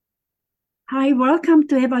Hi, welcome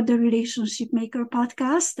to Eva the Relationship Maker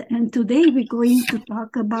podcast. And today we're going to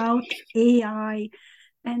talk about AI.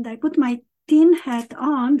 And I put my tin hat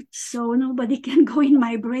on so nobody can go in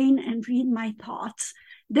my brain and read my thoughts.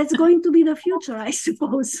 That's going to be the future, I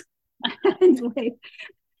suppose. Anyway,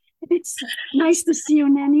 it's nice to see you,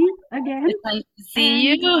 Nanny, again. It's nice to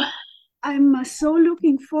see And you. I'm so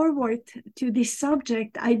looking forward to this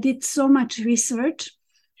subject. I did so much research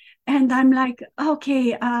and I'm like,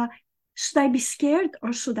 okay, should I be scared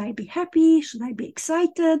or should I be happy? Should I be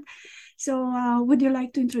excited? So, would you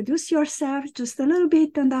like to introduce yourself just a little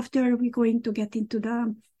bit, and after we're going to get into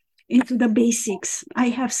the basics. I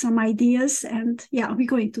have some ideas, and yeah, we're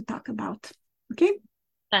going to talk about. Okay.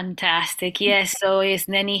 Fantastic. Yes, so it's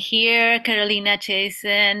Nenny here, Carolina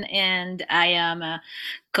Chasen, and I am a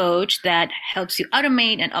coach that helps you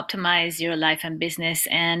automate and optimize your life and business.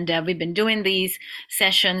 And we've been doing these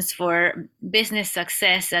sessions for business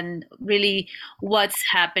success and really what's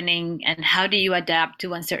happening and how do you adapt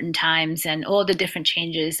to uncertain times and all the different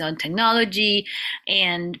changes on technology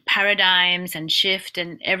and paradigms and shift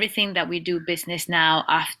and everything that we do business now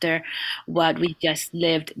after what we just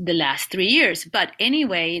lived the last 3 years. But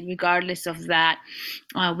anyway, regardless of that,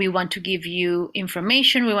 we want to give you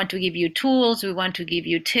information, we want to give you tools, we want to give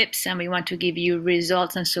you tips, and we want to give you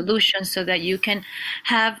results and solutions so that you can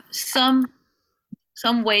have some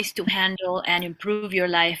ways to handle and improve your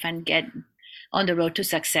life and get on the road to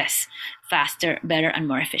success faster, better, and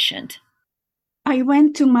more efficient. I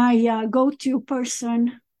went to my go-to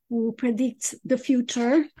person who predicts the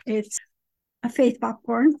future. It's a Faith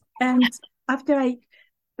Popcorn, and after I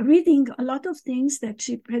reading a lot of things that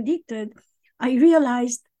she predicted, I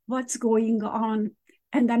realized what's going on.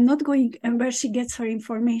 And I'm not going and where she gets her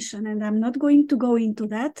information. And I'm not going to go into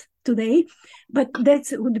that today, but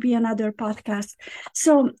that would be another podcast.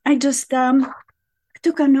 So I just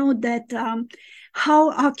took a note that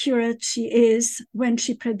how accurate she is when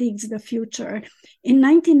she predicts the future. In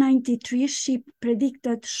 1993, she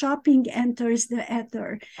predicted shopping enters the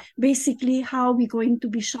ether. Basically, how we're going to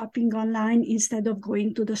be shopping online instead of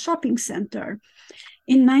going to the shopping center.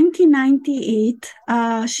 In 1998,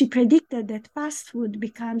 she predicted that fast food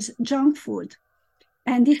becomes junk food.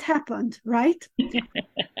 And it happened, right?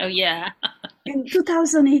 Oh, yeah. In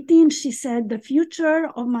 2018, she said the future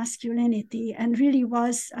of masculinity, and really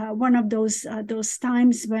was one of those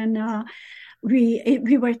times when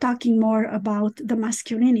we were talking more about the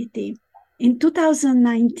masculinity. In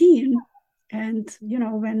 2019, and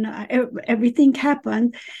when everything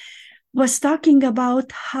happened, was talking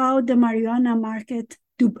about how the marijuana market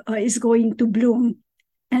is going to bloom,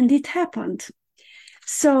 and it happened.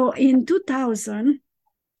 So in 2000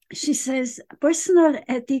 she says personal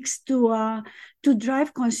ethics to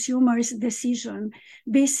drive consumers decision.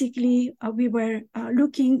 Basically, we were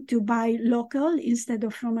looking to buy local instead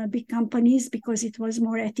of from big companies because it was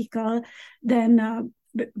more ethical than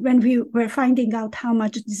when we were finding out how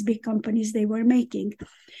much these big companies they were making.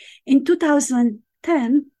 In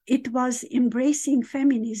 2010, it was embracing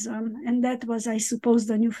feminism, and that was, I suppose,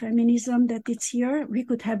 the new feminism that it's here. We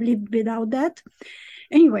could have lived without that.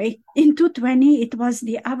 Anyway, in 220, it was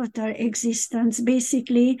the avatar existence,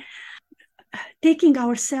 basically taking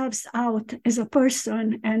ourselves out as a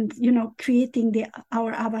person and, creating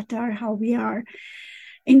our avatar, how we are.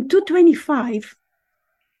 In 225,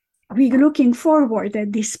 we're looking forward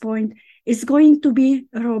at this point, is going to be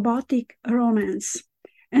robotic romance,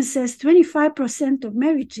 and says 25% of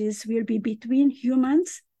marriages will be between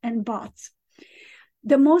humans and bots.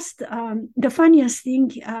 The funniest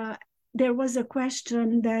thing, there was a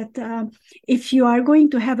question that if you are going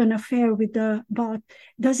to have an affair with a bot,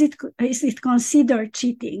 is it considered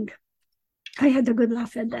cheating? I had a good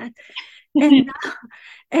laugh at that. And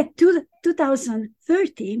at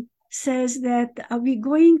 2030 says that we're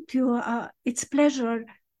going to it's pleasure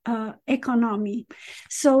economy.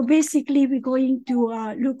 So basically, we're going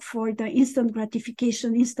to look for the instant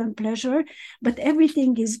gratification, instant pleasure, but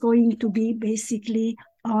everything is going to be basically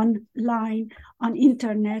online, on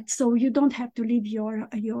internet. So you don't have to leave your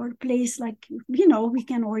place. Like, we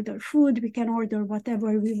can order food, we can order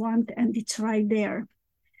whatever we want, and it's right there.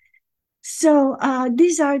 So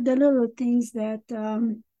these are the little things that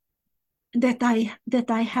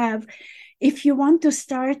I have. If you want to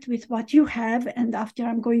start with what you have, and after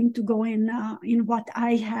I'm going to go in what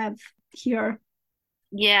I have here.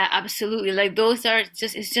 Yeah, absolutely. Like those are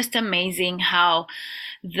just, it's just amazing how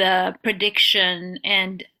the prediction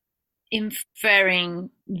and inferring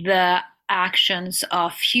the actions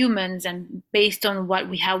of humans and based on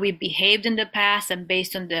how we behaved in the past and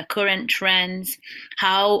based on the current trends,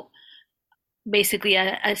 how basically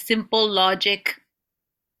a simple logic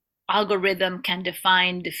algorithm can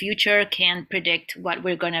define the future, can predict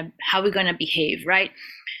how we're gonna behave, right?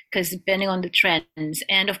 Because depending on the trends,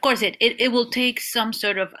 and of course it will take some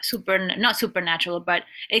sort of not supernatural but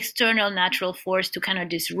external natural force to kind of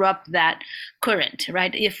disrupt that current,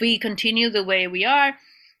 right? If we continue the way we are,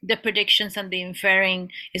 the predictions and the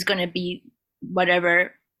inferring is going to be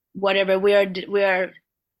whatever we are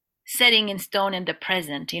setting in stone in the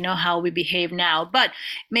present, how we behave now. But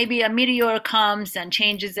maybe a meteor comes and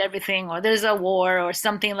changes everything, or there's a war or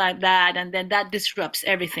something like that, and then that disrupts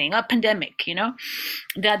everything. A pandemic,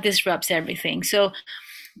 that disrupts everything. So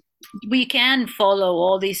we can follow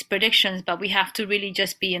all these predictions, but we have to really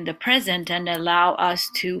just be in the present and allow us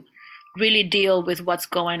to really deal with what's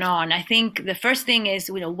going on. I think the first thing is,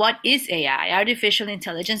 what is AI? Artificial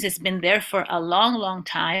intelligence has been there for a long, long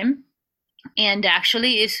time. And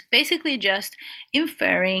actually is basically just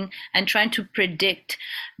inferring and trying to predict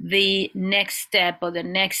the next step or the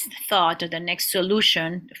next thought or the next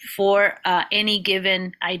solution for any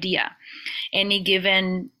given idea, any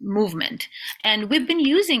given movement. And we've been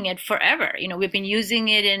using it forever. We've been using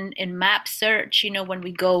it in map search, when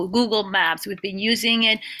we go Google Maps. We've been using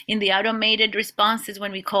it in the automated responses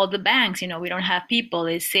when we call the banks. We don't have people.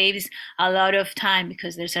 It saves a lot of time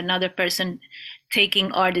because there's another person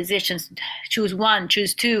taking our decisions. Choose one,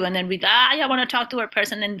 choose two, and then I want to talk to a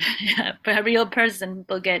person, and a real person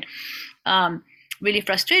will get really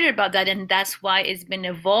frustrated about that. And that's why it's been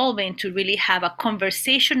evolving to really have a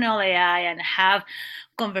conversational AI and have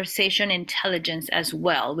conversation intelligence as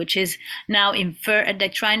well, which is now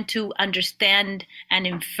trying to understand and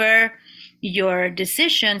infer your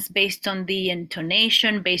decisions based on the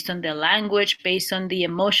intonation, based on the language, based on the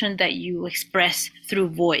emotion that you express through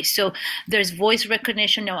voice. So there's voice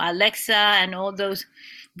recognition, Alexa and all those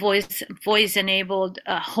voice enabled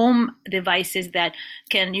home devices that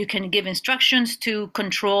you can give instructions to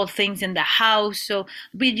control things in the house. So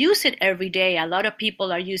we use it every day. A lot of people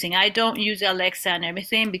are using. I don't use Alexa and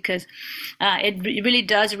everything because it really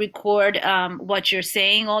does record what you're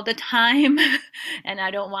saying all the time, and I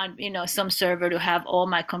don't want some server to have all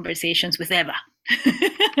my conversations with Eva.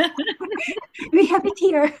 We have it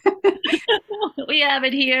here. We have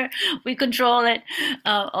it here. We control it,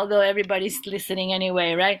 although everybody's listening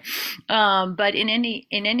anyway, right? But in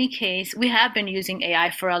any case, we have been using AI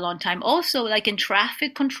for a long time. Also, like in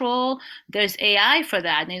traffic control, there's AI for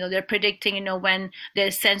that. They're predicting, when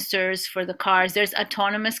there's sensors for the cars. There's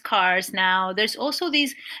autonomous cars now. There's also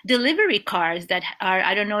these delivery cars that are,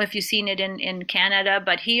 I don't know if you've seen it in Canada,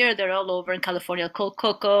 but here they're all over in California, called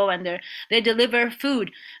Coco, and they deliver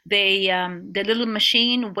food. The little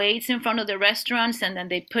machine waits in front of the restaurants, and then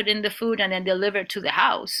they put in the food and then deliver to the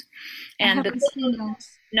house. And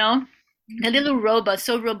the little robot.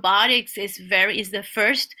 So robotics is the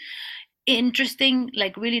first interesting,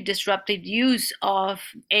 like really disruptive use of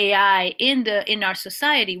AI in our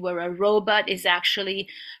society, where a robot is actually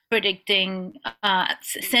predicting,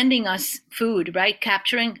 sending us food, right?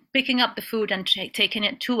 Picking up the food and taking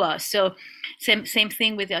it to us. So same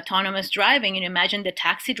thing with the autonomous driving. Imagine the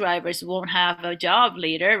taxi drivers won't have a job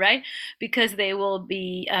later, right? Because they will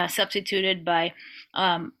be substituted by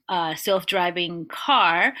a self-driving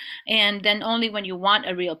car, and then only when you want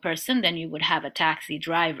a real person, then you would have a taxi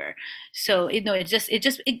driver. So it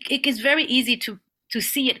is very easy to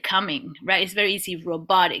see it coming, right? It's very easy,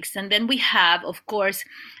 robotics. And then we have, of course,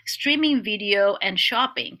 streaming video and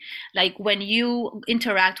shopping. Like when you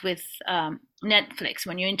interact with Netflix,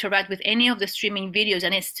 when you interact with any of the streaming videos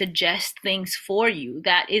and it suggests things for you,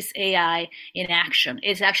 that is AI in action.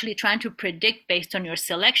 It's actually trying to predict based on your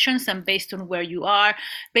selections and based on where you are,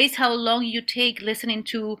 based how long you take listening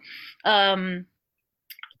to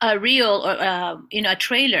a reel or a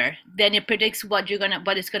trailer, then it predicts what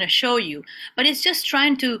it's gonna show you. But it's just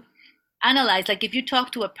trying to analyze. Like if you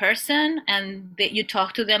talk to a person and you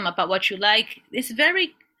talk to them about what you like, it's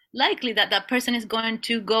very likely that person is going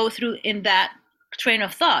to go through in that train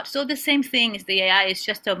of thought. So the same thing is the AI is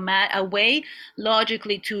just a way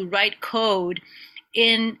logically to write code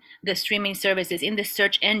in the streaming services, in the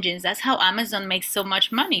search engines. That's how Amazon makes so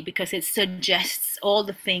much money, because it suggests all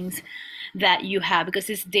the things that you have, because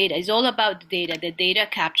it's data. It's all about the data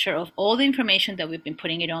capture of all the information that we've been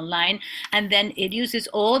putting it online, and then it uses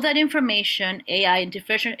all that information. AI,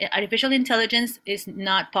 artificial intelligence, is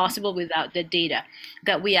not possible without the data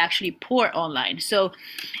that we actually pour online. So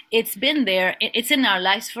it's been there. It's in our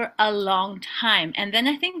lives for a long time. And then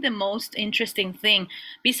I think the most interesting thing,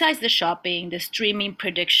 besides the shopping, the streaming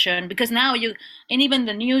prediction, because now and even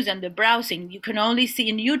the news and the browsing, you can only see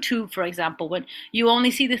in YouTube, for example, when you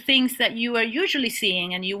only see the things that you are usually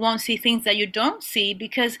seeing, and you won't see things that you don't see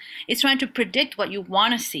because it's trying to predict what you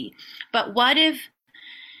want to see. But what if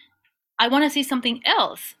I want to see something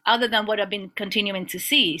else other than what I've been continuing to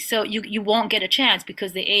see? So you won't get a chance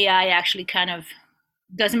because the AI actually kind of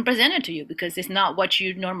doesn't present it to you because it's not what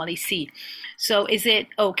you normally see. So is it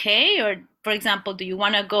okay? Or for example, do you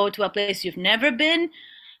want to go to a place you've never been?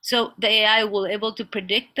 So the AI will able to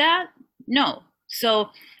predict that? No. So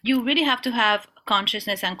you really have to have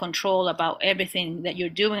consciousness and control about everything that you're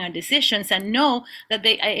doing and decisions, and know that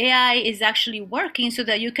the AI is actually working so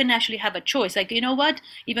that you can actually have a choice. Like, you know what?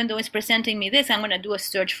 Even though it's presenting me this, I'm going to do a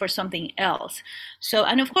search for something else. So,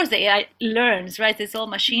 and of course, the AI learns, right? It's all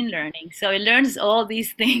machine learning. So it learns all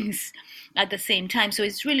these things at the same time. So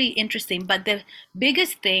it's really interesting. But the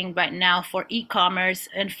biggest thing right now for e-commerce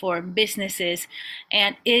and for businesses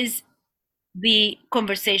and is the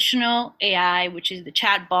conversational AI, which is the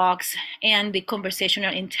chat box, and the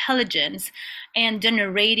conversational intelligence, and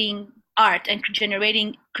generating art and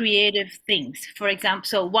generating creative things. For example,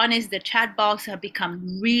 so one is the chat box have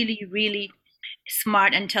become really, really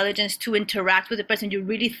smart intelligence to interact with the person you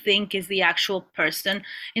really think is the actual person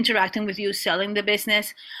interacting with you, selling the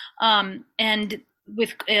business. And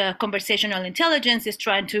with conversational intelligence is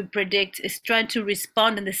trying to predict, is trying to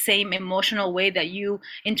respond in the same emotional way that you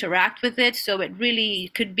interact with it. So it really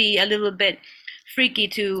could be a little bit freaky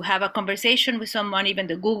to have a conversation with someone, even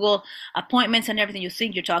the Google appointments and everything. You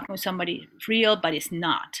think you're talking with somebody real, but it's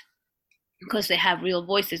not, because they have real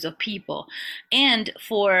voices of people. And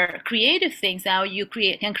for creative things, now you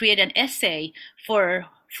can create an essay for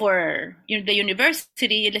the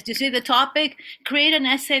university. Let's just say the topic, create an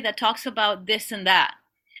essay that talks about this and that.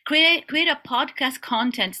 Create a podcast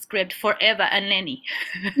content script for Eva and Lenny,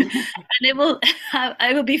 and it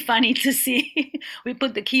will be funny to see. We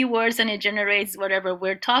put the keywords and it generates whatever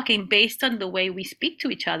we're talking based on the way we speak to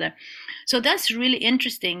each other. So that's really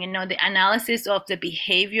interesting. The analysis of the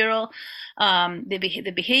behavioral,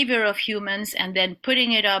 the behavior of humans, and then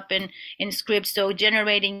putting it up in scripts. So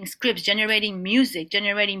generating scripts, generating music,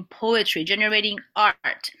 generating poetry, generating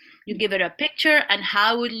art. You give it a picture and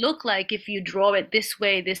how it would look like if you draw it this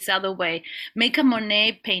way, this other way. Make a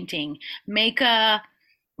Monet painting, make a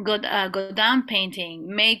Godin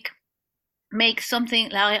painting, make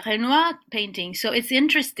something like Renoir painting. So it's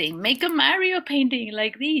interesting. Make a Mario painting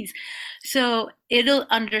like these. So it'll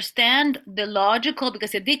understand the logical,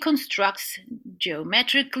 because it deconstructs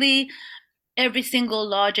geometrically every single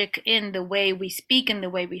logic in the way we speak, in the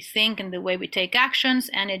way we think, in the way we take actions,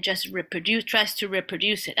 and it just tries to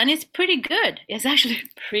reproduce it. And it's pretty good. It's actually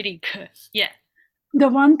pretty good. Yeah. The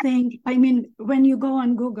one thing, I mean, when you go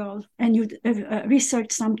on Google and you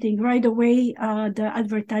research something, right away the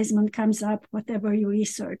advertisement comes up, whatever you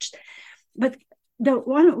researched. But the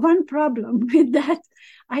one problem with that,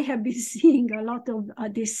 I have been seeing a lot of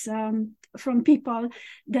this from people,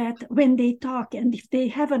 that when they talk and if they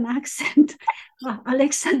have an accent,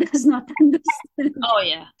 Alexa does not understand. Oh,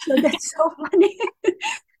 yeah. So that's so funny.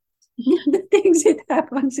 The things it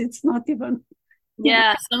happens, it's not even...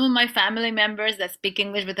 Yeah, some of my family members that speak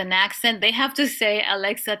English with an accent, they have to say,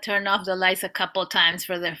 Alexa, turn off the lights a couple times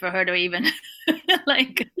for her to even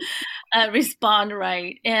respond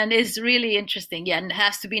right. And it's really interesting. Yeah, and it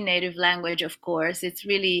has to be native language, of course. It's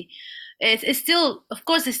still, of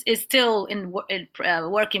course, it's still in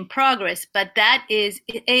work in progress, but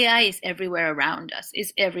AI is everywhere around us.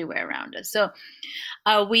 It's everywhere around us. So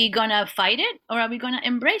are we gonna fight it or are we gonna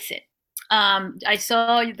embrace it? I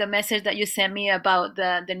saw the message that you sent me about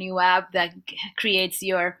the new app that creates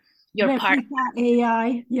your partner,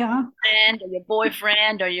 AI, yeah, friend, or your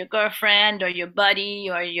boyfriend, or your girlfriend, or your buddy,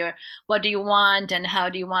 or what do you want, and how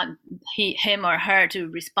do you want him or her to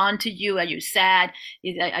respond to you? Are you sad?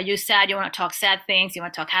 Are you sad? You want to talk sad things? You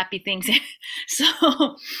want to talk happy things?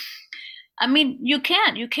 So, I mean, you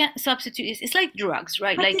can't substitute. It's like drugs,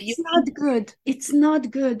 right? But like it's not good. It's not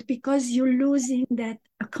good because you're losing that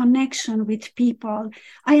connection with people.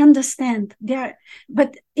 I understand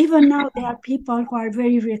but even now there are people who are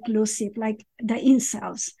very reclusive, like the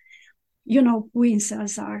incels. You know who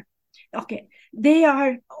incels are. Okay, they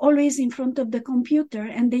are always in front of the computer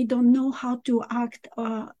and they don't know how to act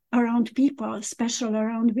around people, especially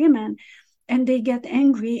around women. And they get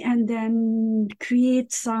angry and then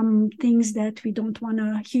create some things that we don't want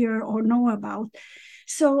to hear or know about.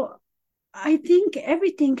 So I think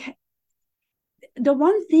the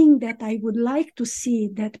one thing that I would like to see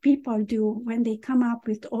that people do when they come up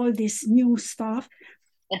with all this new stuff,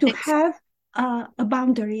 to have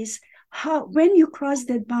boundaries. When you cross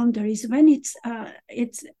that boundaries, when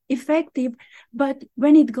it's effective, but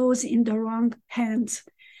when it goes in the wrong hands.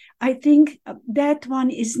 I think that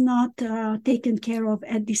one is not taken care of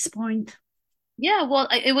at this point. Yeah, well,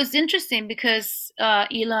 it was interesting because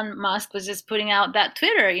Elon Musk was just putting out that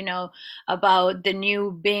Twitter, about the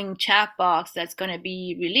new Bing chat box that's going to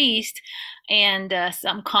be released, and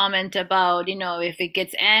some comment about, if it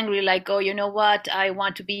gets angry, like, oh, you know what, I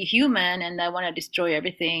want to be human and I want to destroy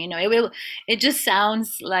everything. It just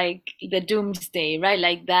sounds like the doomsday, right?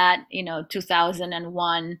 Like that,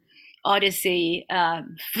 2001 Odyssey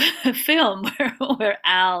film where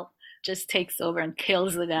Al just takes over and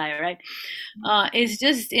kills the guy, right? It's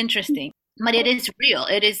just interesting, but it is real.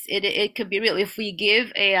 It could be real if we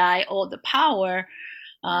give AI all the power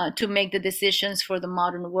to make the decisions for the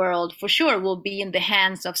modern world. For sure, will be in the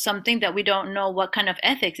hands of something that we don't know what kind of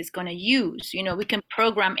ethics it's going to use. We can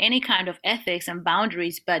program any kind of ethics and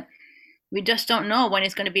boundaries, but we just don't know when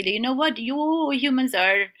it's going to be. You know what? You humans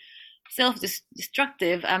are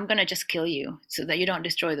self-destructive. I'm going to just kill you so that you don't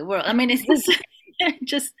destroy the world. I mean, it's just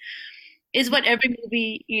just is what every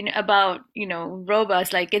movie about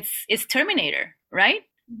robots, like it's Terminator, right?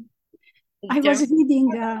 I was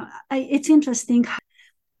reading, it's interesting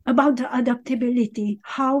about the adaptability,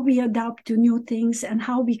 how we adapt to new things and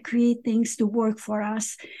how we create things to work for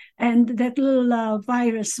us. And that little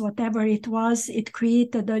virus, whatever it was, it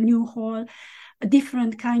created a new whole, a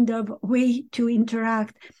different kind of way to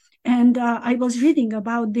interact. And I was reading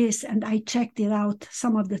about this and I checked it out,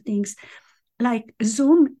 some of the things. Like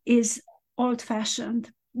Zoom is old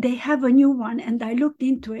fashioned. They have a new one and I looked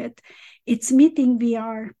into it. It's Meeting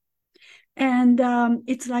VR. And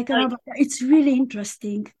it's like it's really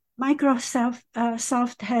interesting. Microsoft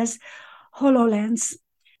Soft has HoloLens.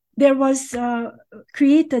 There was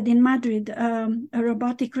created in Madrid a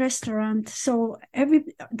robotic restaurant. So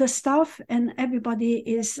the staff and everybody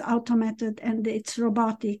is automated and it's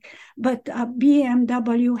robotic. But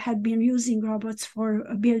BMW had been using robots for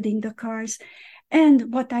building the cars.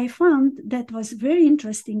 And what I found that was very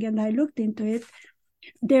interesting, and I looked into it,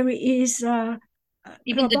 there is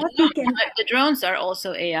even the drones are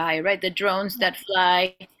also AI, right? The drones that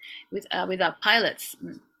fly without pilots.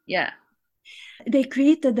 Yeah. They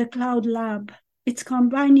created the Cloud Lab. It's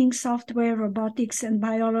combining software, robotics, and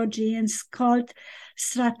biology, and it's called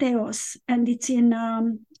Strateos, and it's in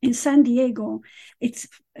San Diego. It's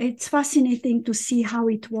fascinating to see how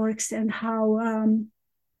it works and how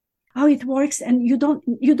it works, and you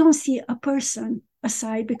don't see a person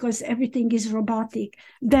aside because everything is robotic.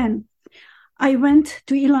 Then I went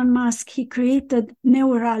to Elon Musk. He created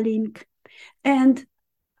Neuralink, and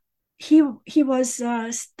he was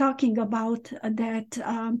talking about that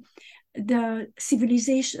the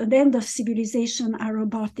end of civilization are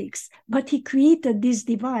robotics. But he created this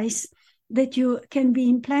device that you can be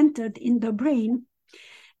implanted in the brain,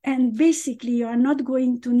 and basically you are not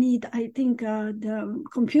going to need. I think the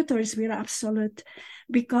computers were obsolete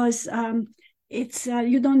because it's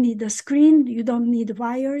you don't need a screen, you don't need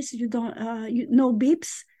wires, you don't no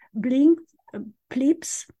beeps, blink,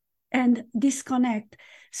 blips, and disconnect.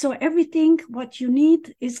 So everything what you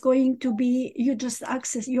need is going to be, you just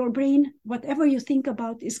access your brain, whatever you think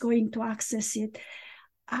about is going to access it.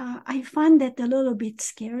 I find that a little bit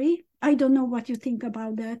scary. I don't know what you think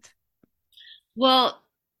about that. Well,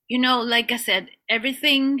 like I said,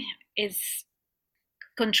 everything is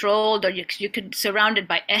controlled, or you could surrounded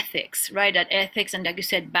by ethics, right? That ethics and, like you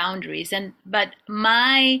said, boundaries. But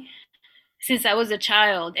since I was a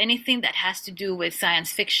child, anything that has to do with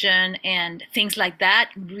science fiction and things like that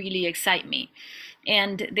really excite me.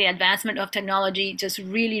 And the advancement of technology just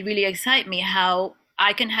really, really excite me. How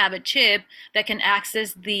I can have a chip that can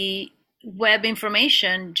access the web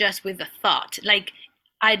information just with a thought. Like,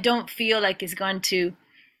 I don't feel like it's going to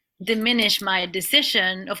diminish my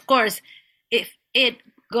decision. Of course, if it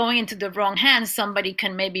going into the wrong hands, somebody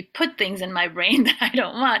can maybe put things in my brain that I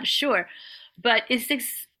don't want, sure. But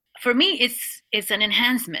for me, it's an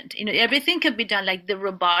enhancement. Everything can be done, like the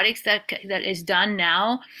robotics that is done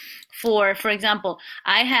now. For example,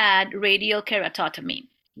 I had radial keratotomy,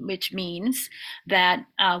 which means that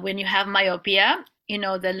when you have myopia,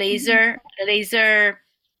 the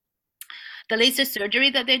laser surgery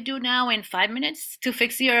that they do now in 5 minutes to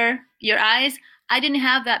fix your eyes. I didn't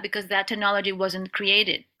have that because that technology wasn't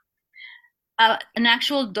created. An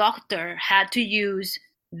actual doctor had to use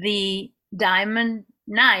the diamond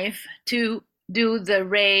knife to do the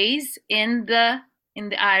rays in the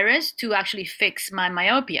iris to actually fix my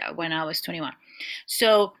myopia when I was 21.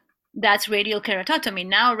 So that's radial keratotomy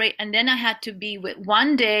now, and then I had to be with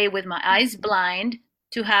 1 day with my eyes blind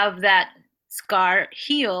to have that scar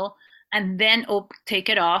heal and then take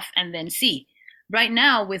it off and then see. Right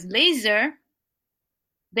now with laser,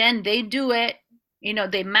 then they do it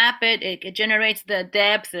They map it, it generates the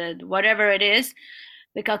depth, whatever it is,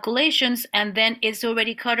 the calculations, and then it's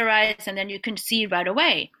already cauterized, and then you can see right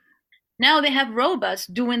away. Now they have robots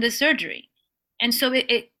doing the surgery. And so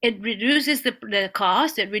it reduces the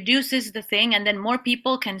cost, it reduces the thing, and then more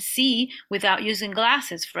people can see without using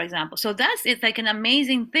glasses, for example. So it's like an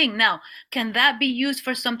amazing thing. Now, can that be used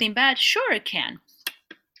for something bad? Sure, it can.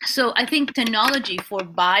 So I think technology for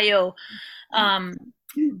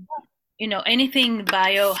anything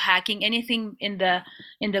biohacking, anything in the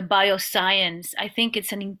bioscience, I think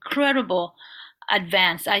it's an incredible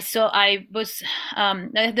advance. There's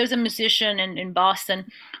a musician in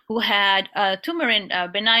Boston who had a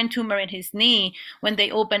benign tumor in his knee. When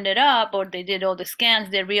they opened it up or they did all the scans,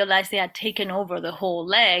 they realized they had taken over the whole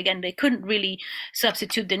leg and they couldn't really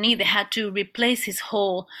substitute the knee. They had to replace his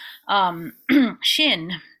whole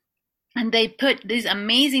shin. And they put these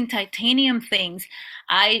amazing titanium things.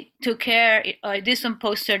 I did some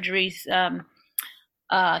post-surgery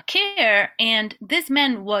care, and this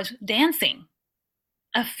man was dancing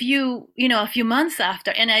a few months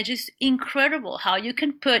after. And incredible how you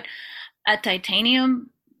can put a titanium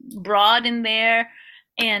rod in there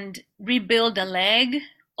and rebuild a leg.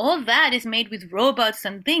 All that is made with robots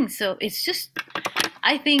and things. So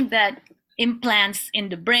I think that implants in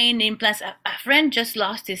the brain, a friend just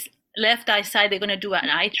lost his left eye side. They're going to do an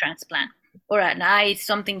eye transplant or an eye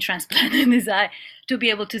something transplant in his eye to be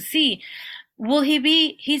able to see.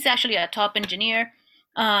 He's actually a top engineer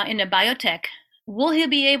in a biotech. Will he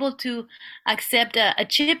be able to accept a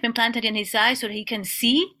chip implanted in his eye so that he can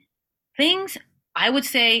see things? I would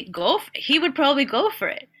say he would probably go for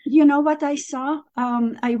it. You know what I saw?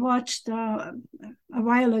 I watched a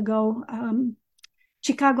while ago,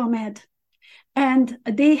 Chicago Med. And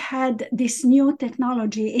they had this new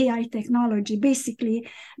technology, AI technology. Basically,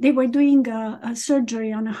 they were doing a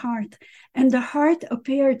surgery on a heart, and the heart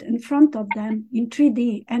appeared in front of them in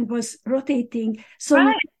 3D and was rotating. So right.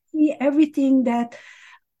 You could see everything that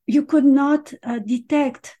you could not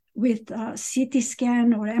detect with CT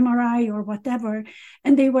scan or MRI or whatever.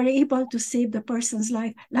 And they were able to save the person's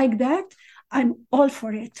life. Like that, I'm all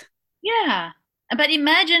for it. Yeah. But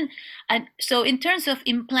imagine, so in terms of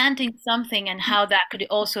implanting something and how that could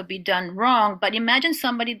also be done wrong, but imagine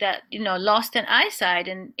somebody that, lost an eyesight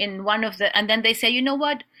in one of the, and then they say, you know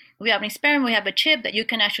what, we have an experiment, we have a chip that you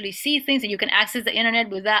can actually see things and you can access the internet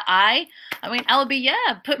with that eye. I mean, I'll be,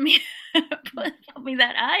 put me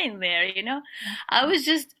that eye in there,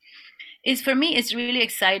 for me, it's really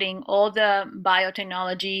exciting, all the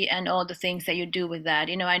biotechnology and all the things that you do with that.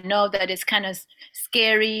 I know that it's kind of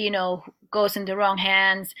scary, goes in the wrong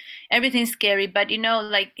hands, everything's scary, but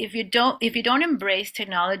like if you don't embrace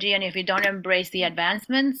technology and if you don't embrace the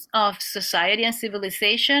advancements of society and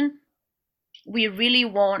civilization, we really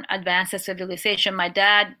won't advance as civilization. My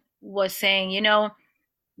dad was saying,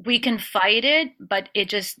 we can fight it, but it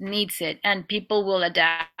just needs it, and people will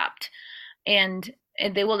adapt, and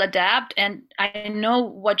they will adapt. And I know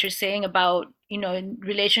what you're saying about,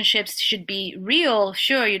 relationships should be real.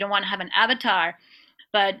 Sure, you don't want to have an avatar,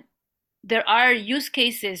 but there are use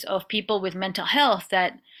cases of people with mental health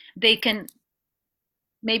that they can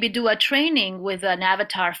maybe do a training with an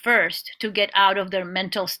avatar first to get out of their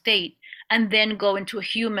mental state and then go into a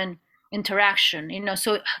human interaction.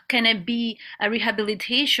 So can it be a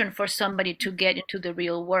rehabilitation for somebody to get into the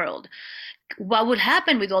real world? What would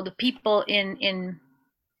happen with all the people in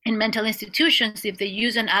mental institutions if they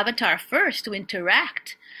use an avatar first to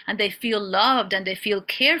interact, and they feel loved and they feel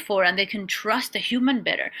cared for and they can trust a human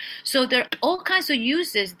better? So there are all kinds of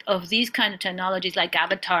uses of these kind of technologies like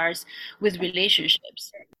avatars with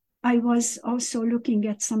relationships. I was also looking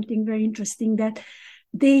at something very interesting, that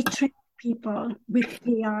they train people with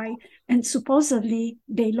AI and supposedly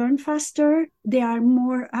they learn faster, they are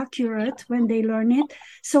more accurate when they learn it.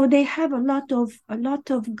 So they have a lot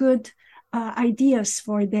of good ideas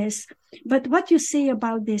for this. But what you say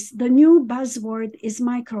about this, the new buzzword is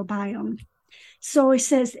microbiome. So it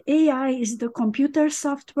says AI is the computer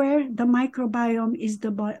software, the microbiome is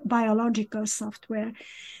the biological software.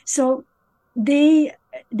 So they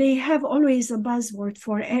have always a buzzword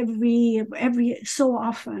for every so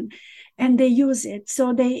often, and they use it.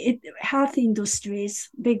 So health industries,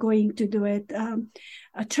 they're going to do it,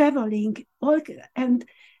 traveling, and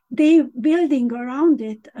they building around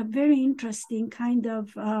it a very interesting kind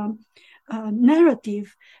of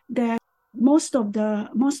narrative that most of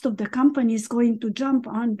the companies going to jump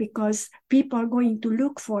on, because people are going to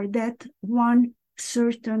look for that one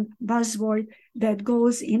certain buzzword that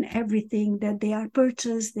goes in everything that they are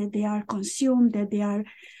purchased, that they are consumed, that they are,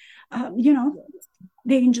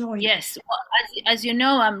 they enjoy. Yes. Well, as you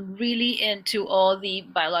know, I'm really into all the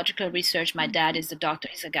biological research. My dad is a doctor,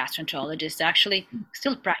 he's a gastroenterologist, actually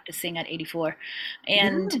still practicing at 84.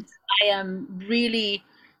 And Yes. I am really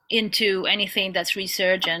into anything that's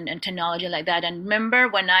research and technology like that. And remember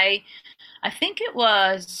when I think it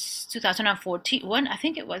was 2014, I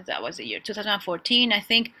think it was, that was the year, 2014, I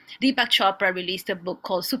think Deepak Chopra released a book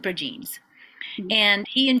called Super Genes. And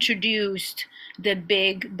he introduced the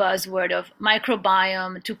big buzzword of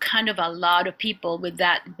microbiome to kind of a lot of people with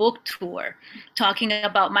that book tour, talking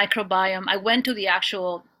about microbiome. I went to the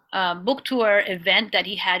actual book tour event that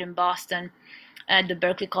he had in Boston at the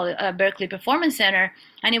Berkeley Performance Center,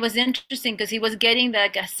 and it was interesting because he was getting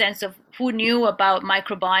like a sense of who knew about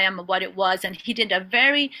microbiome, what it was, and he did a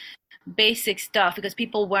very basic stuff because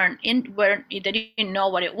people they didn't know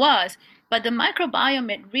what it was. But the microbiome,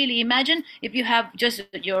 it really, imagine if you have just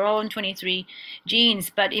your own 23 genes,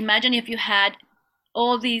 but imagine if you had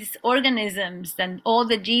all these organisms and all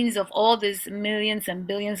the genes of all these millions and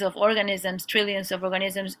billions of organisms, trillions of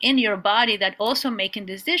organisms in your body that also making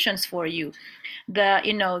decisions for you. The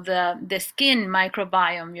skin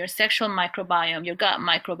microbiome, your sexual microbiome, your gut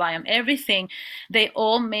microbiome, everything, they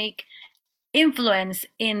all make influence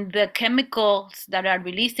in the chemicals that are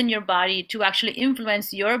released in your body to actually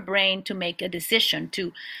influence your brain to make a decision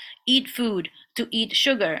to eat food, to eat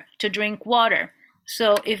sugar, to drink water.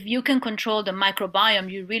 So if you can control the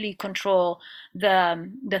microbiome, you really control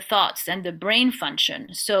the thoughts and the brain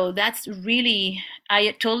function. So that's really,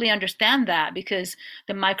 I totally understand that because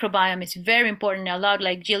the microbiome is very important. A lot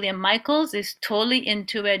like Jillian Michaels is totally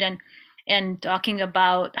into it and talking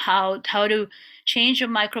about how to change your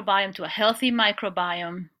microbiome to a healthy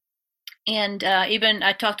microbiome. And even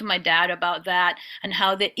I talked to my dad about that and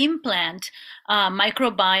how they implant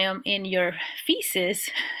microbiome in your feces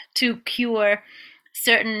to cure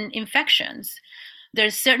certain infections.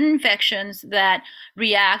 There's certain infections that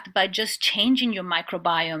react by just changing your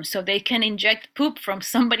microbiome, so they can inject poop from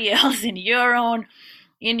somebody else in your own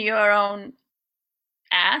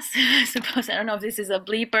ass. I suppose, I don't know if this is a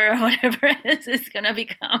bleeper or whatever this is gonna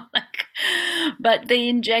become like, but they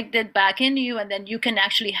inject it back in you, and then you can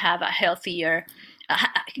actually have a healthier,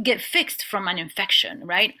 get fixed from an infection,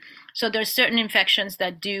 right? So there's certain infections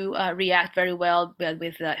that do react very well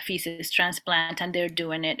with feces transplant, and they're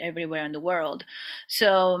doing it everywhere in the world.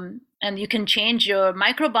 So, and you can change your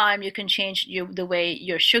microbiome, you can change the way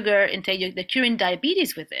your sugar intake, the curing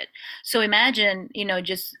diabetes with it. So imagine,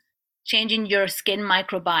 just changing your skin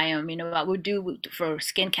microbiome, what would do for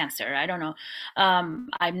skin cancer. I don't know.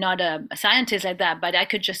 I'm not a scientist like that, but I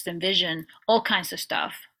could just envision all kinds of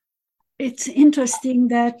stuff. It's interesting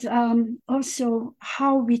that also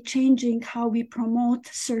how we changing how we promote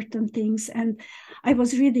certain things. And I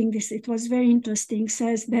was reading this, it was very interesting,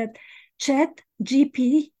 says that chat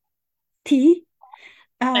gpt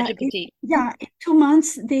ChatGPT. in 2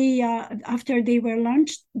 months they after they were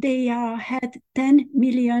launched, they had 10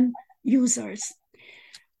 million users.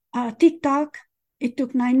 TikTok, it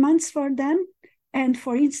took 9 months for them, and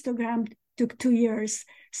for Instagram, it took 2 years.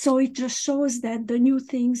 So it just shows that the new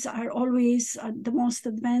things are always the most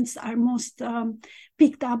advanced, are most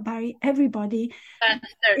picked up by everybody.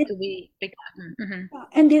 Faster to be picked up.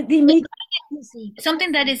 And they make it easy.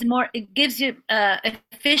 Something that is more, it gives you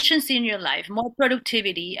efficiency in your life, more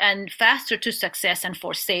productivity, and faster to success and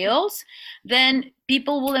for sales, then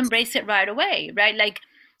people will embrace it right away, right? Like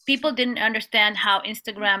people didn't understand how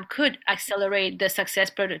Instagram could accelerate the success,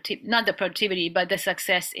 not the productivity, but the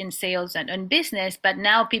success in sales and business. But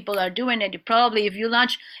now people are doing it. Probably if you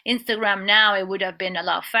launch Instagram now, it would have been a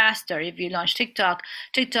lot faster. If you launch the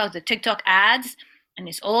TikTok ads, and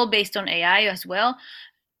it's all based on AI as well,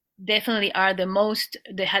 definitely are the ones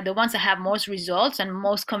that have most results and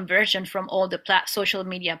most conversion from all the social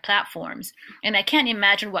media platforms. And I can't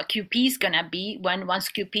imagine what QP is gonna be once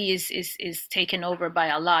QP is taken over by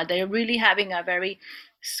a lot. They're really having a very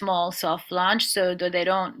small soft launch so that they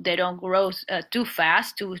don't grow too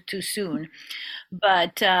fast too soon.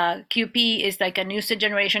 But QP is like a new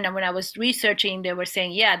generation, and when I was researching, they were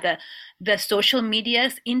saying, yeah, the social media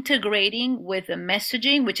is integrating with the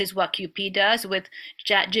messaging, which is what QP does with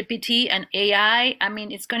ChatGPT and AI. I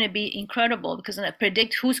mean, it's going to be incredible because it's going to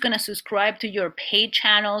predict who's going to subscribe to your paid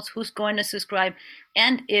channels, who's going to subscribe,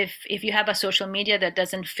 and if you have a social media that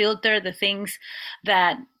doesn't filter the things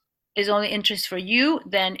that is only interest for you,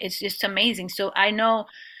 then it's just amazing. So I know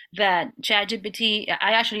that ChatGPT,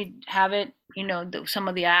 I actually have it, some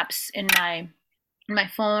of the apps in my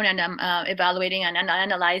phone, and I'm evaluating and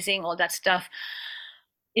analyzing all that stuff.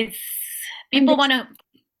 It's people want to,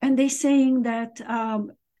 and they saying that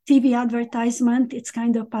TV advertisement, it's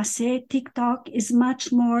kind of passé. TikTok is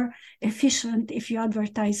much more efficient if you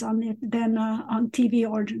advertise on it than on TV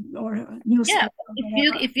or Yeah, newspaper.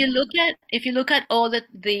 if you look at all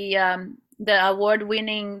the award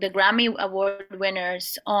winning the Grammy award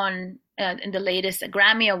winners on in the latest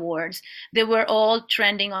Grammy awards, they were all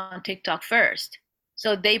trending on TikTok first.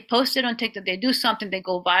 So they posted on TikTok, they do something, they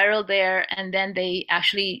go viral there, and then they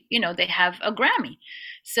actually, they have a Grammy.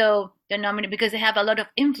 So they're nominated because they have a lot of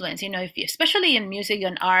influence, if you, especially in music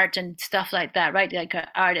and art and stuff like that, right? Like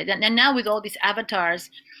art, and now with all these avatars,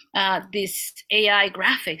 this AI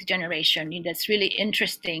graphics generation, that's really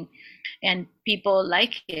interesting, and people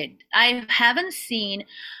like it. I haven't seen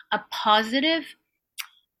a positive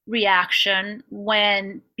reaction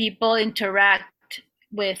when people interact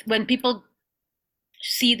when people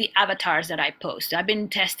see the avatars that I post. I've been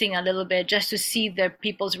testing a little bit just to see the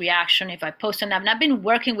people's reaction if I post on them. And I've been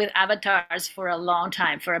working with avatars for a long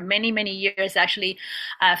time, for many, many years. Actually,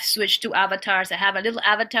 I've switched to avatars. I have a little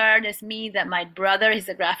avatar that's me that my brother, he's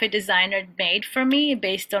a graphic designer, made for me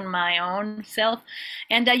based on my own self.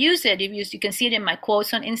 And I use it. You can see it in my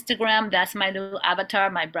quotes on Instagram. That's my little avatar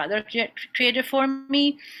my brother created for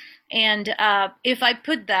me. And if I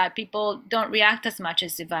put that, people don't react as much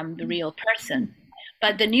as if I'm the real person.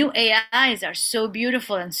 But the new AIs are so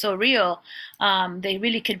beautiful and so real. They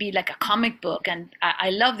really could be like a comic book. And I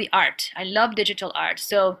love the art. I love digital art.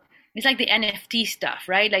 So it's like the NFT stuff,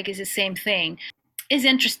 right? Like it's the same thing. It's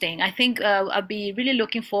interesting. I think I'll be really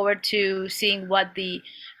looking forward to seeing what the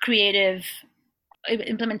creative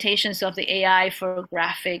implementations of the AI for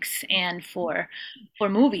graphics and for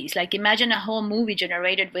movies. Like imagine a whole movie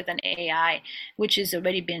generated with an AI, which has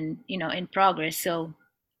already been, in progress. So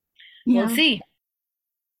we'll see.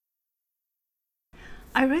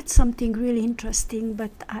 I read something really interesting,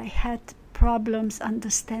 but I had problems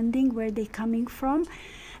understanding where they're coming from.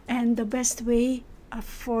 And the best way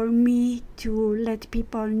for me to let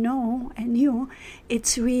people know and you,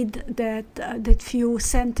 it's read that few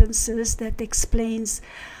sentences that explains.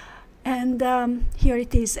 And here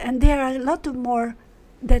it is. And there are a lot of more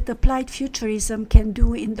that applied futurism can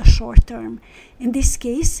do in the short term. In this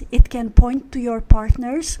case, it can point to your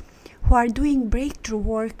partners who are doing breakthrough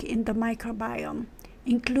work in the microbiome,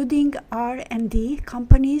 including R&D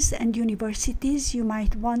companies and universities you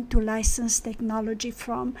might want to license technology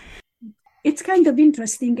from. It's kind of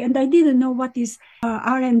interesting, and I didn't know what is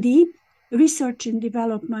R&D, research and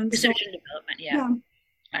development. Research and development, yeah.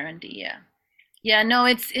 R&D, yeah. Yeah, no,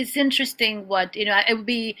 it's interesting what, it would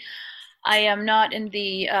be, I am not in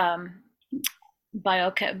the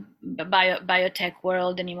biotech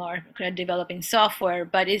world anymore, developing software,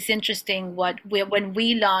 but it's interesting when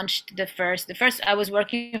we launched the first I was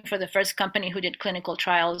working for the first company who did clinical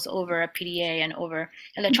trials over a PDA and over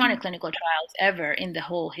electronic clinical trials ever in the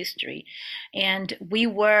whole history, and we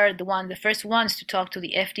were the first ones to talk to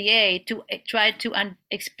the FDA to try to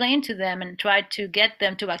explain to them and try to get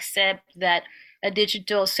them to accept that a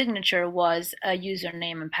digital signature was a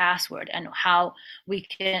username and password, and how we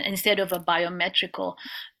can, instead of a biometrical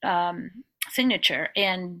signature,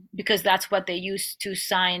 and because that's what they used to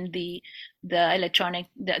sign the electronic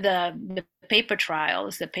the paper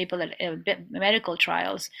trials, the paper medical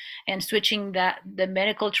trials, and switching the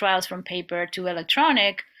medical trials from paper to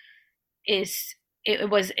electronic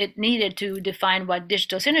it needed to define what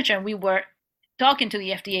digital signature, and we were talking to the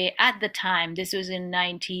FDA at the time. This was in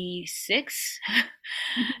 96,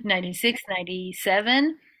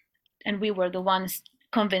 97. And we were the ones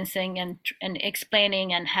convincing and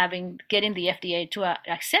explaining and getting the FDA to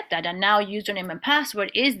accept that. And now username and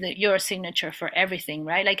password is your signature for everything,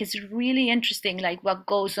 right? Like it's really interesting, like what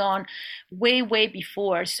goes on way, way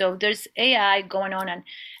before. So there's AI going on,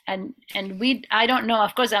 and I don't know,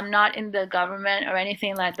 of course, I'm not in the government or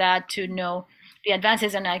anything like that to know the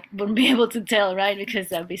advances, and I wouldn't be able to tell, right,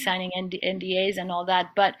 because I'll be signing NDAs and all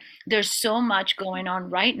that. But there's so much going on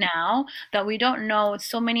right now that we don't know.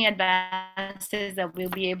 So many advances that we'll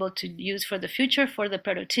be able to use for the future, for the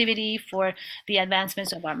productivity, for the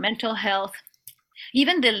advancements of our mental health.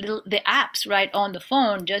 Even the apps, right, on the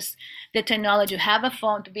phone, just the technology, to have a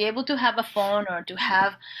phone, to be able to have a phone or to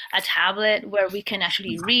have a tablet where we can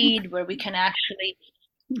actually read, where we can actually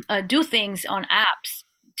do things on apps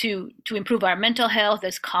to improve our mental health.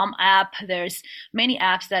 There's Calm app. There's many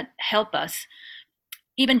apps that help us.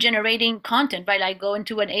 Even generating content, right? I go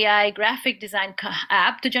into an AI graphic design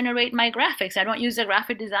app to generate my graphics. I don't use a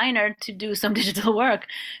graphic designer to do some digital work.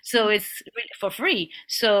 So it's really for free.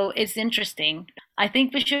 So it's interesting. I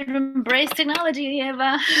think we should embrace technology,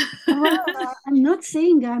 Eva. Well, I'm not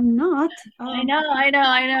saying I'm not. I know.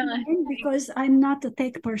 Because I'm not a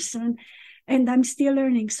tech person. and I'm still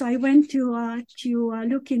learning. So I went to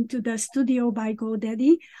look into the Studio by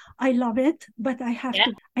GoDaddy. I love it, but I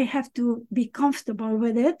have to be comfortable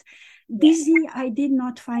with it. Dizzy, I did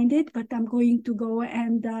not find it, but I'm going to go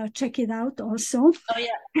and check it out also. Oh yeah,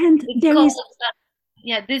 And it's there called is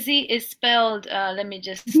yeah. Dizzy is spelled. Let me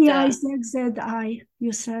just. DIZZI,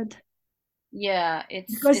 you said. Yeah,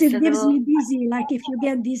 Because it's a it gives little. me dizzy, like if you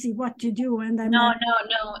get dizzy, what to do? And I'm No, like, no,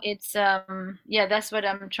 no. It's yeah, that's what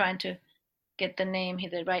I'm trying to get the name here,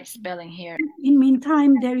 the right spelling here. in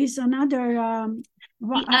meantime, there is another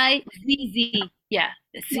DIZZ. Yeah.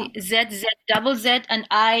 yeah, Z double Z and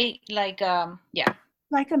I like yeah.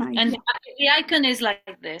 like an And idea. the icon is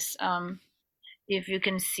like this. If you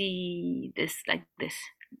can see this like this,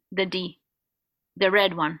 the D, the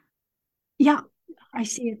red one. Yeah, I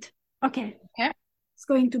see it. Okay. Okay. It's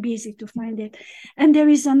going to be easy to find it. And there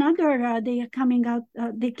is another, they are coming out,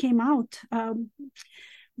 they came out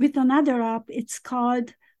with another app. It's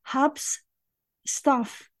called Hubs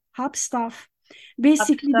Stuff. Hub Stuff. Up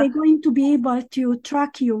Basically, stuff. they're going to be able to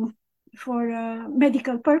track you for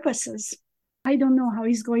medical purposes. I don't know how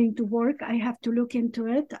it's going to work. I have to look into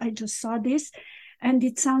it. I just saw this and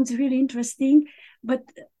it sounds really interesting, but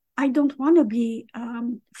I don't want to be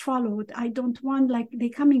followed. I don't want, like, they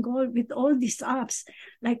coming all with all these apps,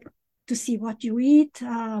 like to see what you eat,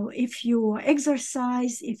 if you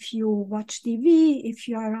exercise, if you watch TV, if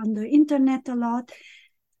you are on the internet a lot.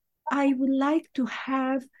 I would like to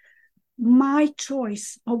have my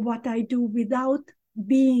choice of what I do without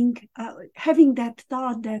being having that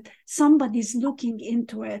thought that somebody's looking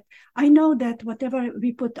into it. I know that whatever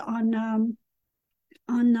we put on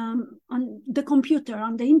the computer,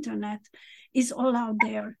 on the internet, is all out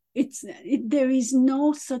there. There is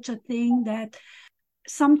no such a thing that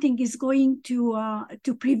something is going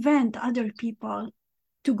to prevent other people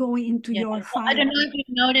to go into Yeah. your Well, I don't file. know if you've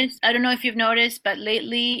noticed. I don't know if you've noticed, but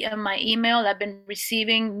lately in my email, I've been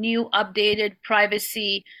receiving new updated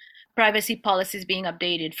privacy policies being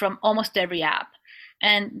updated from almost every app.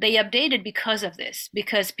 And they updated because of this,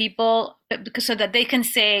 because people, because so that they can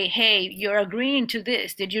say, hey, you're agreeing to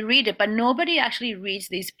this. Did you read it? But nobody actually reads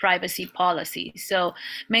these privacy policies. So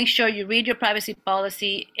make sure you read your privacy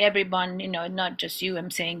policy. Everyone, not just you,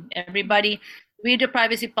 I'm saying everybody read the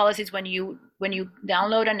privacy policies when you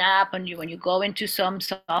download an app and when you go into some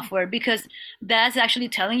software, because that's actually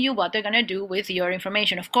telling you what they're going to do with your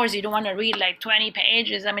information. Of course, you don't want to read like 20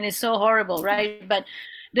 pages. I mean, it's so horrible, right? But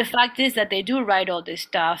the fact is that they do write all this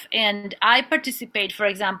stuff. And I participate, for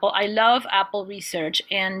example, I love Apple Research,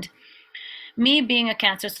 and me being a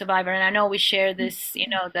cancer survivor, and I know we share this,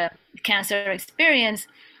 the cancer experience.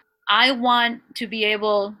 I want to be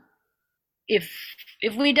able, if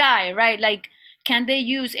we die, right, like, can they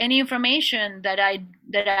use any information that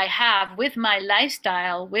I have with my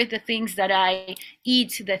lifestyle, with the things that I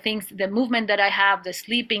eat, the movement that I have, the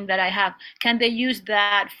sleeping that I have, can they use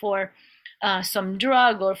that for some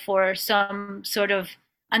drug or for some sort of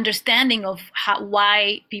understanding of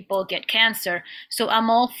why people get cancer? So I'm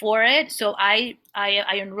all for it. So I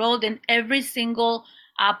enrolled in every single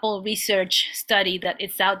Apple Research study that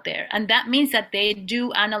it's out there. And that means that they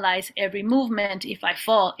do analyze every movement, if I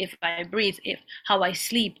fall, if I breathe, how I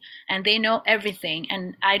sleep, and they know everything.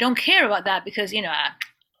 And I don't care about that because,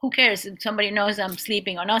 who cares if somebody knows I'm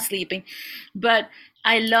sleeping or not sleeping? But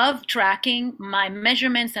I love tracking my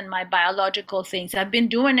measurements and my biological things. I've been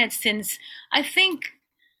doing it I think,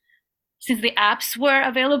 since the apps were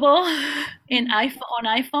available on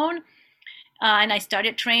iPhone, and I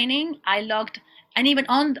started training. I logged, and even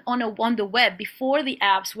on the web, before the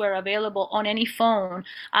apps were available on any phone,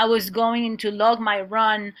 I was going to log my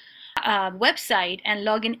run website and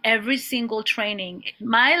log in every single training.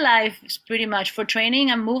 My life is pretty much for training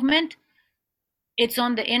and movement. It's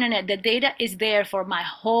on the internet. The data is there for my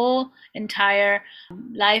whole entire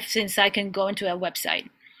life since I can go into a website.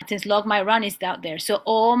 Since Log My Run is out there. So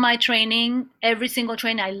all my training, every single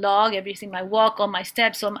training I log, every single my walk, all my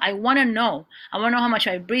steps. So I want to know. I want to know how much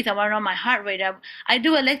I breathe. I want to know my heart rate. I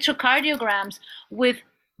do electrocardiograms with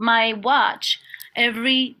my watch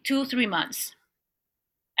every 2-3 months.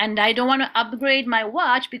 And I don't want to upgrade my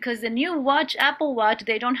watch because the new watch, Apple Watch,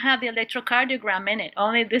 they don't have the electrocardiogram in it.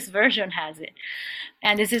 Only this version has it.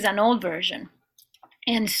 And this is an old version.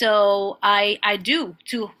 And so I do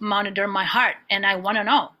to monitor my heart, and I want to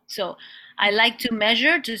know. So I like to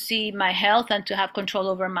measure to see my health and to have control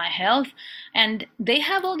over my health. And they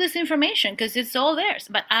have all this information because it's all theirs.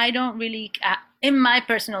 But I don't really, in my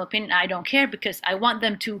personal opinion, I don't care because I want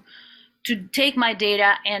them to take my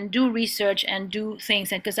data and do research and do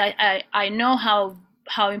things. And because I know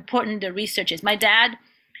how important the research is. My dad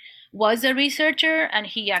was a researcher, and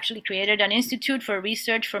he actually created an institute for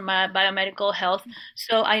research for biomedical health.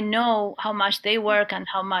 So I know how much they work and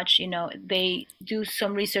how much, they do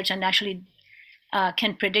some research and actually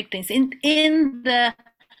can predict things. In the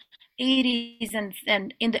 80s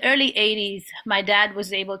and in the early 80s, my dad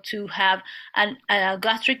was able to have a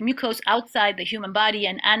gastric mucus outside the human body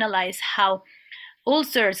and analyze how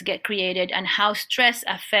ulcers get created and how stress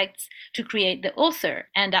affects to create the ulcer.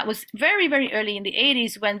 And that was very, very early in the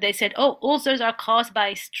 80s when they said, oh, ulcers are caused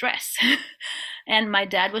by stress. And my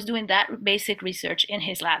dad was doing that basic research in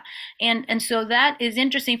his lab. And so that is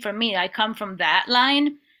interesting for me. I come from that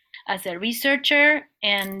line as a researcher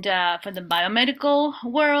and for the biomedical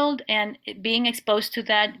world, and being exposed to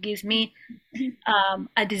that gives me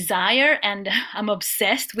a desire, and I'm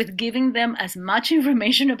obsessed with giving them as much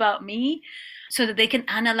information about me so that they can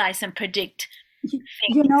analyze and predict things.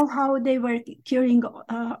 You know how they were curing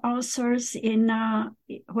ulcers in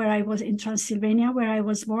where I was in Transylvania, where I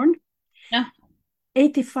was born? Yeah.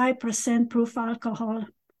 85% proof alcohol.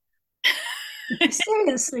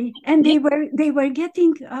 Seriously, and they were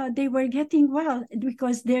getting well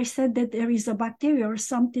because they said that there is a bacteria or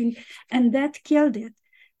something, and that killed it.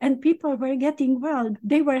 And people were getting well.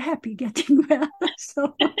 They were happy getting well.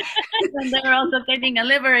 So and they were also getting a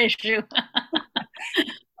liver issue.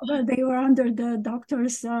 well, they were under the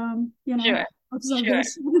doctor's, Sure. observation.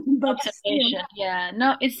 Sure. But Observation. Yeah.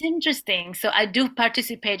 No, it's interesting. So I do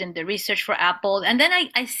participate in the research for Apple. And then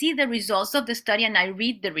I see the results of the study and I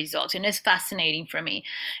read the results. And it's fascinating for me.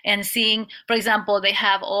 And seeing, for example, they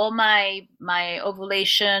have all my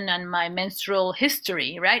ovulation and my menstrual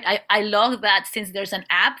history, right? I log that since there's an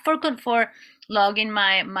app for logging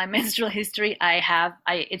my menstrual history.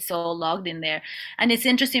 It's all logged in there. And it's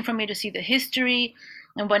interesting for me to see the history.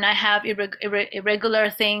 And when I have irregular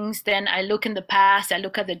things, then I look in the past, I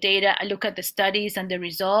look at the data, I look at the studies and the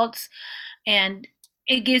results, and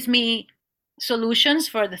it gives me solutions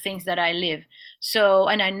for the things that I live. So,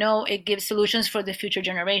 and I know it gives solutions for the future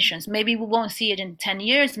generations. Maybe we won't see it in 10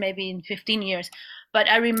 years, maybe in 15 years, but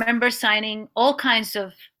I remember signing all kinds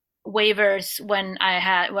of waivers when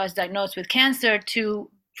I was diagnosed with cancer to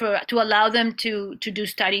allow them to do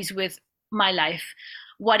studies with my life,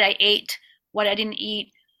 what I ate, what I didn't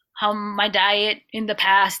eat, how my diet in the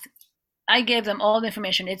past. I gave them all the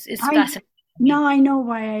information. It's fascinating. Now I know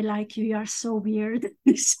why I like you. You are so weird.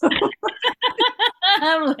 So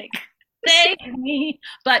I'm like, take me,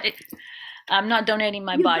 but I'm not donating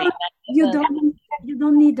my body. You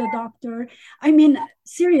don't need a doctor. I mean,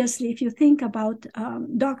 seriously, if you think about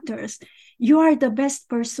doctors, you are the best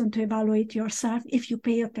person to evaluate yourself if you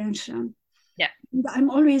pay attention. Yeah.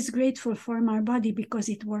 I'm always grateful for my body because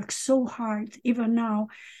it works so hard, even now,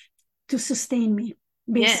 to sustain me,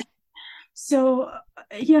 basically. Yeah. So,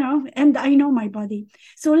 and I know my body.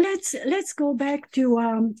 So let's go back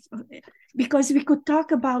to, because we could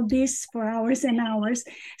talk about this for hours and hours.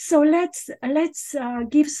 So let's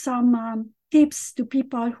give some tips to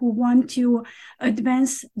people who want to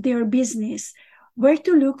advance their business, where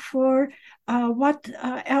to look for, what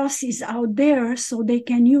else is out there so they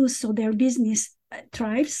can use so their business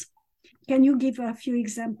thrives. Can you give a few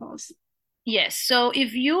examples? Yes. So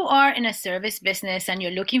if you are in a service business and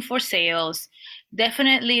you're looking for sales,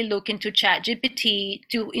 definitely look into ChatGPT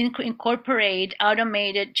to incorporate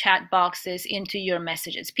automated chat boxes into your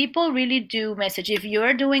messages. People really do message. If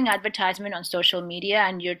you're doing advertisement on social media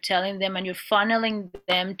and you're telling them and you're funneling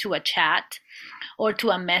them to a chat or to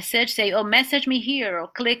a message, say, oh, message me here or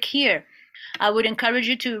click here. I would encourage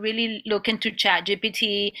you to really look into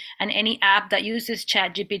ChatGPT and any app that uses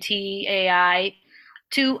ChatGPT AI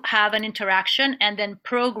to have an interaction and then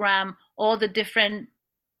program all the different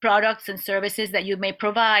products and services that you may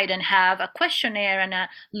provide and have a questionnaire and a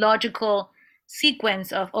logical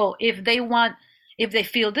sequence of, oh, if they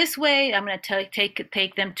feel this way, I'm going to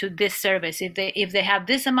take them to this service. If they have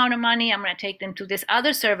this amount of money, I'm going to take them to this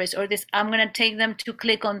other service, or I'm going to take them to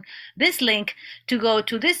click on this link to go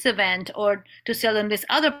to this event or to sell them this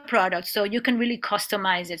other product. So you can really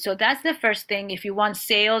customize it. So that's the first thing. If you want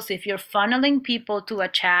sales, if you're funneling people to a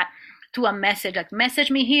chat, to a message, like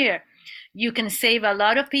message me here, you can save a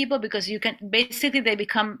lot of people because you can basically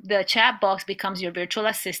the chat box becomes your virtual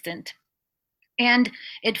assistant. And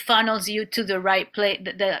it funnels you to the right place,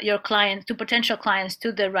 your clients, to potential clients,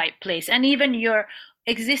 to the right place, and even your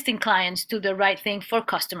existing clients to the right thing for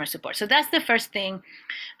customer support. So that's the first thing.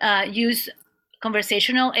 Use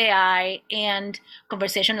conversational AI and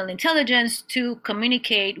conversational intelligence to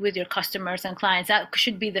communicate with your customers and clients. That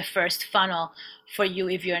should be the first funnel for you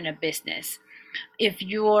if you're in a business. If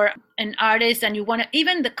you're an artist and you want to,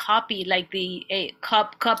 even the copy, like the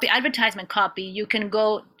copy, advertisement copy, you can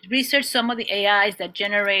go research some of the AIs that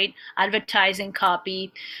generate advertising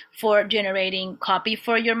copy for generating copy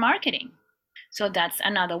for your marketing. So that's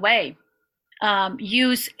another way.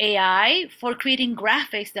 Use AI for creating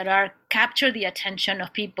graphics that are capture the attention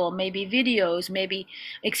of people, maybe videos, maybe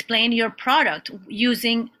explain your product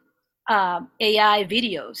using AI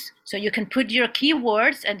videos. So you can put your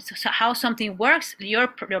keywords and how something works, your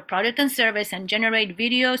product and service, and generate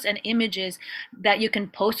videos and images that you can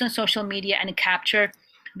post on social media and capture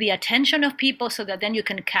the attention of people, so that then you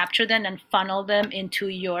can capture them and funnel them into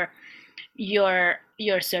your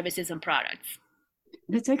services and products.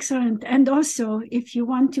 That's excellent. And also, if you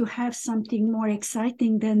want to have something more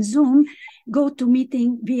exciting than Zoom, go to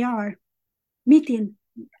Meeting VR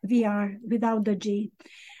without the G.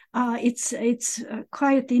 It's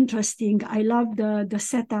quite interesting. I love the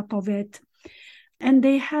setup of it. And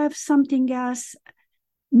they have something else,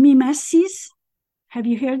 Mimesis. Have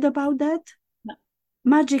you heard about that? No.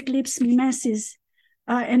 Magic Leaps Mimesis.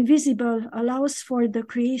 And Visible allows for the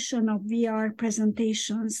creation of VR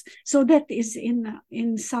presentations. So that is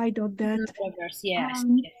inside of that. Yes,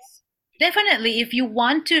 yes. Definitely, if you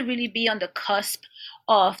want to really be on the cusp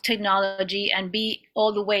of technology and be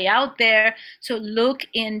all the way out there, so look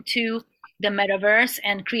into the metaverse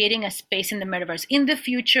and creating a space in the metaverse. In the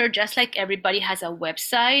future, just like everybody has a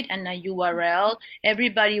website and a URL,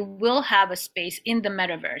 everybody will have a space in the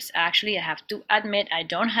metaverse. Actually, I have to admit, I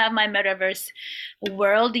don't have my metaverse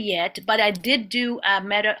world yet, but I did do a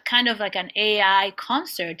kind of like an AI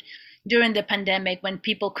concert during the pandemic when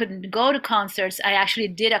people couldn't go to concerts. I actually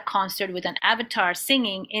did a concert with an avatar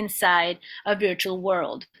singing inside a virtual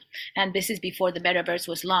world. And this is before the metaverse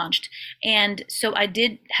was launched. And so I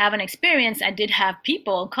did have an experience. I did have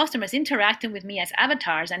people, customers interacting with me as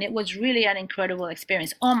avatars. And it was really an incredible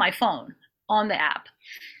experience on my phone, on the app.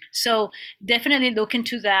 So definitely look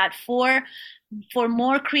into that for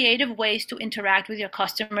more creative ways to interact with your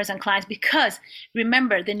customers and clients, because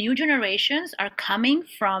remember, the new generations are coming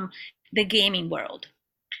from the gaming world.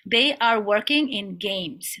 They are working in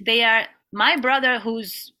games. They are, my brother,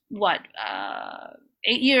 who's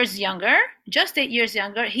 8 years younger, just 8 years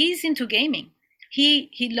younger, he's into gaming. He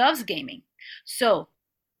loves gaming. So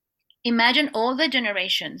imagine all the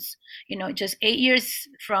generations, just 8 years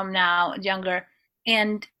from now, younger,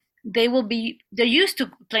 and they're used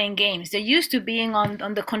to playing games. They're used to being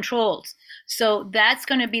on the controls. So that's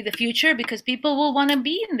going to be the future, because people will want to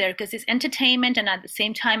be in there because it's entertainment, and at the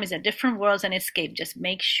same time it's a different world and escape. Just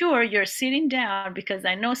make sure you're sitting down, because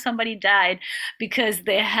I know somebody died because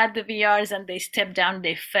they had the VRs and they stepped down,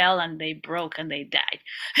 they fell and they broke and they died.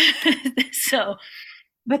 So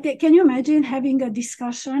but can you imagine having a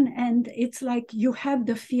discussion and it's like you have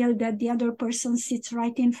the feel that the other person sits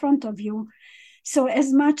right in front of you? So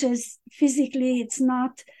as much as physically it's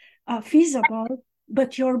not feasible,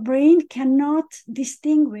 but your brain cannot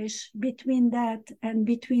distinguish between that and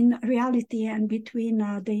between reality and between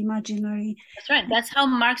the imaginary. That's right. That's how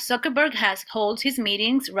Mark Zuckerberg holds his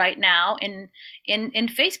meetings right now in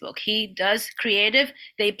Facebook. He does creative.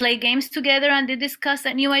 They play games together and they discuss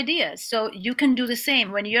new ideas. So you can do the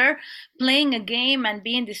same when you're playing a game and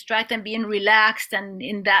being distracted and being relaxed. And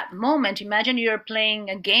in that moment, imagine you're playing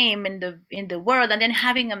a game in the world and then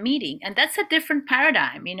having a meeting, and that's a different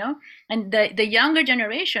paradigm, And the younger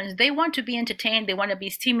generations, they want to be entertained, they want to be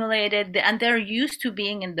stimulated, and they're used to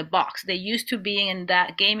being in the box. They're used to being in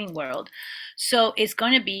that gaming world. So it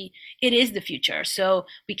is the future. So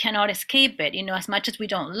we cannot escape it. As much as we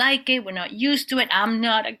don't like it, we're not used to it. I'm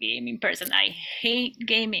not a gaming person. I hate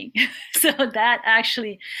gaming. So that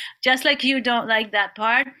actually, just like you don't like that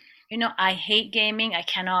part, I hate gaming. I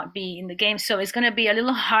cannot be in the game. So it's going to be a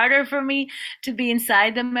little harder for me to be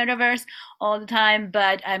inside the metaverse all the time,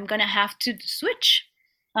 but I'm going to have to switch.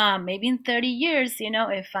 Maybe in 30 years,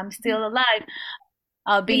 if I'm still alive,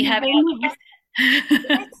 I'll be having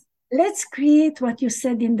Let's create what you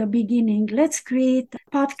said in the beginning. Let's create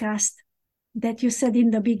a podcast that you said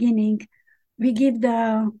in the beginning. We give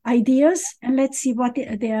the ideas and let's see what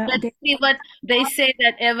see what they say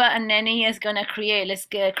that Eva and Nenny is going to create. Let's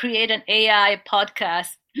create an AI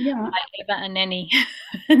podcast by Eva and Nenny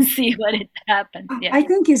and see what it happens. Yeah. I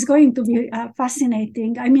think it's going to be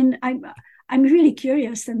fascinating. I mean, I'm really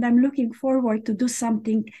curious, and I'm looking forward to do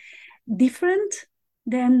something different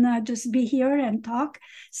than just be here and talk.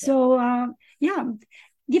 So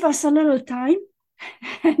give us a little time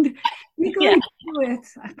and we're going to do it.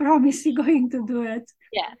 I promise we're going to do it.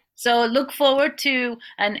 Yeah. So look forward to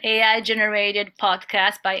an AI generated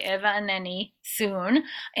podcast by Eva and Nenny soon.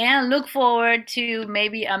 And look forward to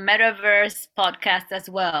maybe a metaverse podcast as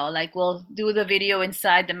well. Like we'll do the video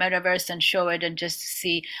inside the metaverse and show it and just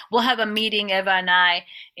see. We'll have a meeting, Eva and I,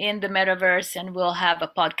 in the metaverse, and we'll have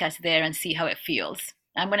a podcast there and see how it feels.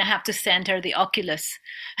 I'm going to have to send her the Oculus.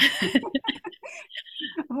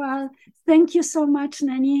 Well, thank you so much,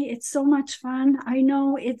 Nenny. It's so much fun. I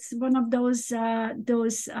know it's one of those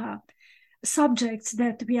subjects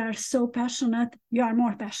that we are so passionate. You are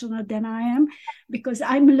more passionate than I am because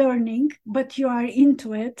I'm learning, but you are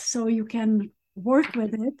into it, so you can work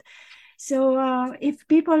with it. So if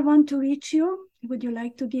people want to reach you, would you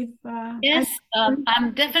like to give? Yes,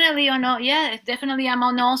 I'm definitely on all, yeah, definitely I'm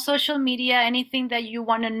on all social media. Anything that you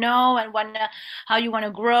want to know and how you want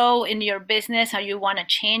to grow in your business, how you want to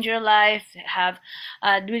change your life, have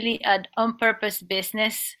really an on-purpose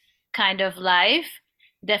business kind of life.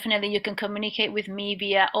 Definitely you can communicate with me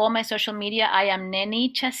via all my social media. I am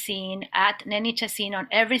Nenny Chassin, at Nenny Chassin on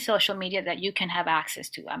every social media that you can have access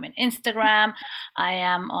to. I'm on Instagram, I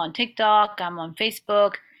am on TikTok, I'm on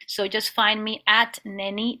Facebook. So just find me at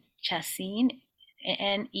Nenny Chassin,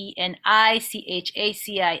 NeniChacin,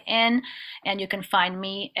 and you can find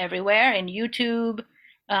me everywhere in YouTube,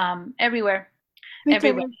 everywhere,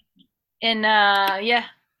 everywhere, in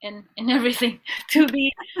in everything to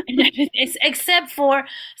be, except for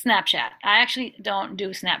Snapchat. I actually don't do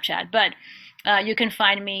Snapchat, but you can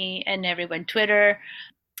find me in everywhere, Twitter.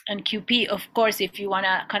 And QP, of course, if you want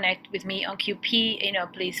to connect with me on QP,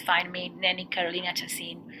 please find me, Nenny Carolina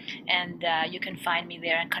Chassin, and you can find me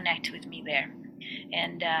there and connect with me there.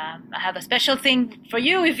 And I have a special thing for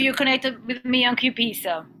you if you connect with me on QP.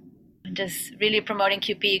 So I'm just really promoting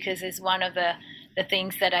QP because it's one of the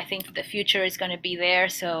things that I think the future is going to be there.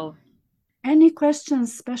 So any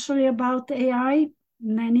questions, especially about AI?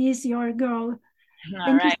 Nenny is your girl.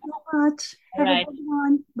 Thank you so much. Have a good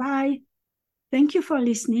one. Bye. Thank you for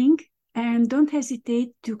listening, and don't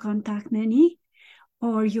hesitate to contact Nenny,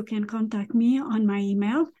 or you can contact me on my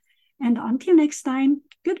email. And until next time,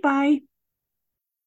 goodbye.